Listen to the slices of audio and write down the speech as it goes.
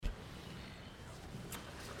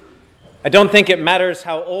I don't think it matters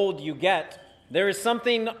how old you get. There is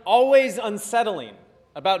something always unsettling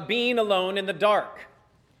about being alone in the dark,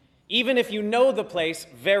 even if you know the place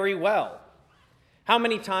very well. How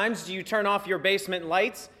many times do you turn off your basement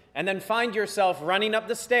lights and then find yourself running up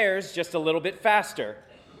the stairs just a little bit faster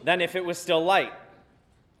than if it was still light?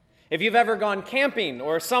 If you've ever gone camping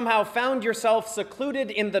or somehow found yourself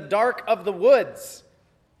secluded in the dark of the woods,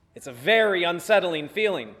 it's a very unsettling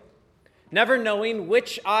feeling, never knowing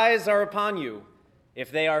which eyes are upon you,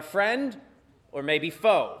 if they are friend or maybe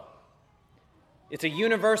foe. It's a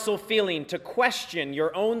universal feeling to question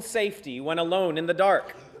your own safety when alone in the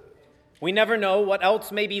dark. We never know what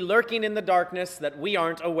else may be lurking in the darkness that we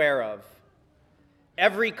aren't aware of.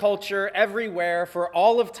 Every culture, everywhere, for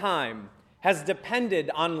all of time, has depended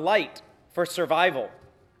on light for survival.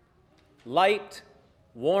 Light,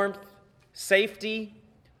 warmth, safety,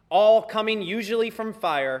 all coming usually from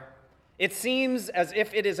fire. It seems as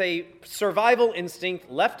if it is a survival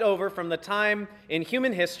instinct left over from the time in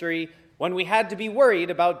human history when we had to be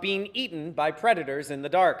worried about being eaten by predators in the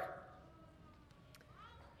dark.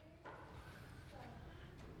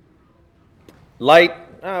 Light,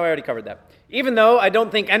 I already covered that. Even though I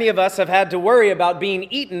don't think any of us have had to worry about being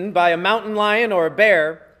eaten by a mountain lion or a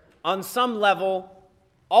bear, on some level,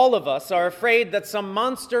 all of us are afraid that some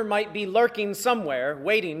monster might be lurking somewhere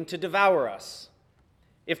waiting to devour us.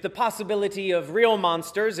 If the possibility of real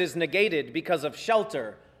monsters is negated because of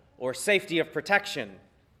shelter or safety of protection,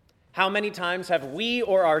 how many times have we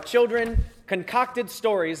or our children concocted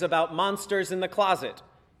stories about monsters in the closet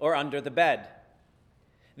or under the bed?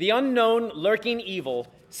 The unknown lurking evil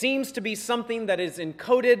seems to be something that is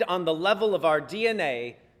encoded on the level of our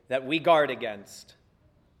DNA that we guard against.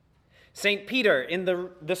 St. Peter in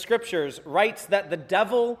the scriptures writes that the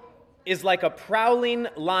devil is like a prowling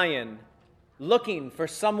lion looking for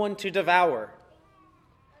someone to devour.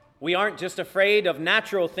 We aren't just afraid of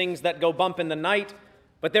natural things that go bump in the night,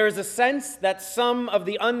 but there is a sense that some of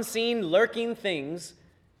the unseen lurking things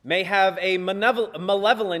may have a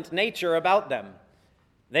malevolent nature about them.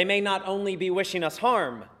 They may not only be wishing us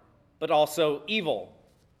harm, but also evil.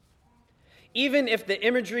 Even in the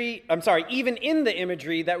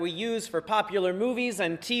imagery that we use for popular movies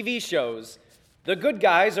and TV shows, the good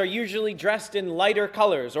guys are usually dressed in lighter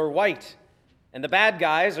colors or white, and the bad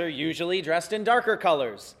guys are usually dressed in darker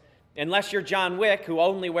colors. Unless you're John Wick, who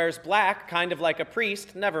only wears black, kind of like a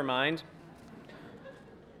priest, never mind.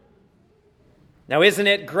 Now, isn't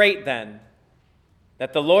it great then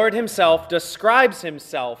that the Lord himself describes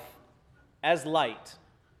himself as light?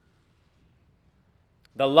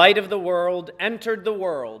 The light of the world entered the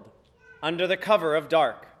world under the cover of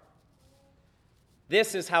dark.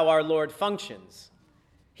 This is how our Lord functions.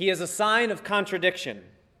 He is a sign of contradiction.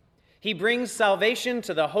 He brings salvation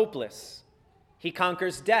to the hopeless. He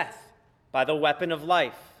conquers death by the weapon of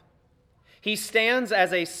life. He stands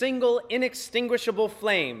as a single inextinguishable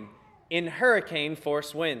flame in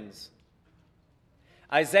hurricane-force winds.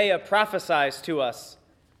 Isaiah prophesies to us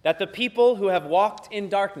that the people who have walked in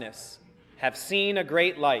darkness have seen a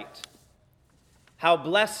great light. How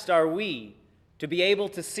blessed are we to be able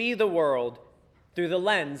to see the world through the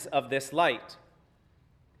lens of this light.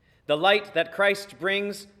 The light that Christ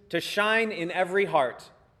brings to shine in every heart.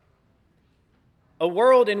 A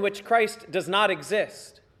world in which Christ does not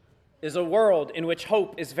exist is a world in which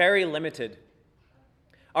hope is very limited.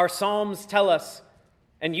 Our Psalms tell us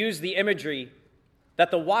and use the imagery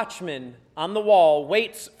that the watchman on the wall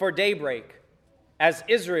waits for daybreak as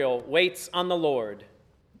Israel waits on the Lord.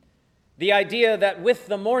 The idea that with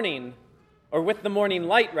the morning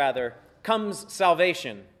light rather, comes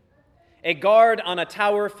salvation. A guard on a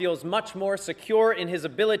tower feels much more secure in his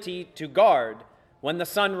ability to guard when the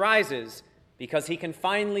sun rises because he can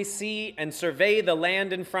finally see and survey the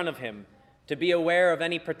land in front of him to be aware of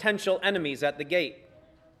any potential enemies at the gate.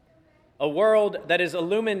 A world that is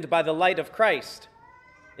illumined by the light of Christ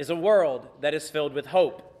is a world that is filled with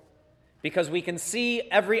hope, because we can see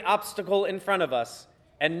every obstacle in front of us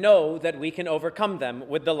and know that we can overcome them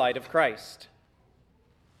with the light of Christ.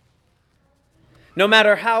 No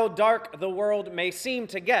matter how dark the world may seem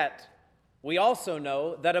to get, we also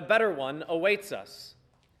know that a better one awaits us.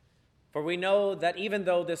 For we know that even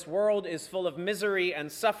though this world is full of misery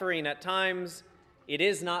and suffering at times, it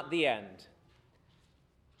is not the end.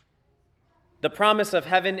 The promise of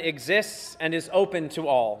heaven exists and is open to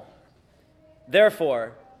all.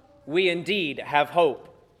 Therefore, we indeed have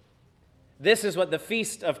hope. This is what the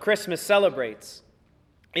feast of Christmas celebrates.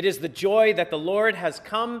 It is the joy that the Lord has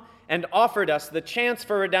come and offered us the chance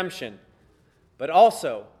for redemption, but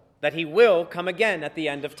also that he will come again at the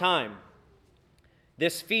end of time.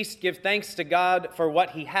 This feast gives thanks to God for what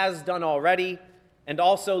he has done already, and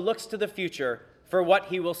also looks to the future for what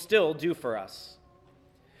he will still do for us.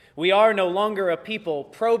 We are no longer a people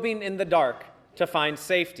probing in the dark to find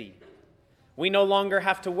safety. We no longer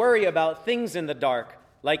have to worry about things in the dark,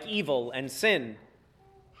 like evil and sin,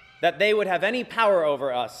 that they would have any power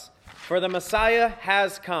over us, for the Messiah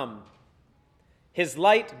has come. His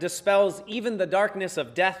light dispels even the darkness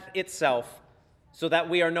of death itself, so that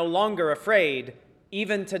we are no longer afraid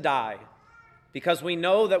even to die, because we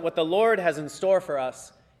know that what the Lord has in store for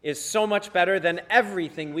us is so much better than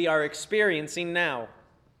everything we are experiencing now.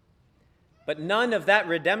 But none of that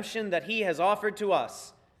redemption that he has offered to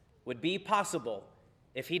us would be possible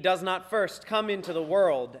if he does not first come into the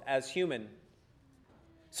world as human.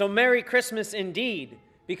 So Merry Christmas indeed,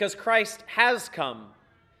 because Christ has come.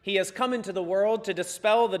 He has come into the world to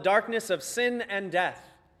dispel the darkness of sin and death.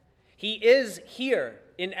 He is here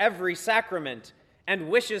in every sacrament and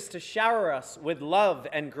wishes to shower us with love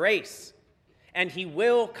and grace. And he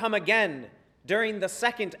will come again during the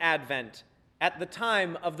second advent at the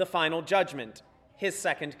time of the final judgment, his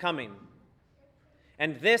second coming.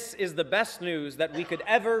 And this is the best news that we could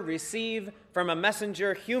ever receive from a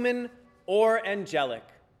messenger, human or angelic.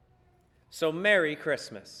 So Merry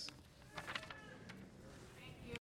Christmas.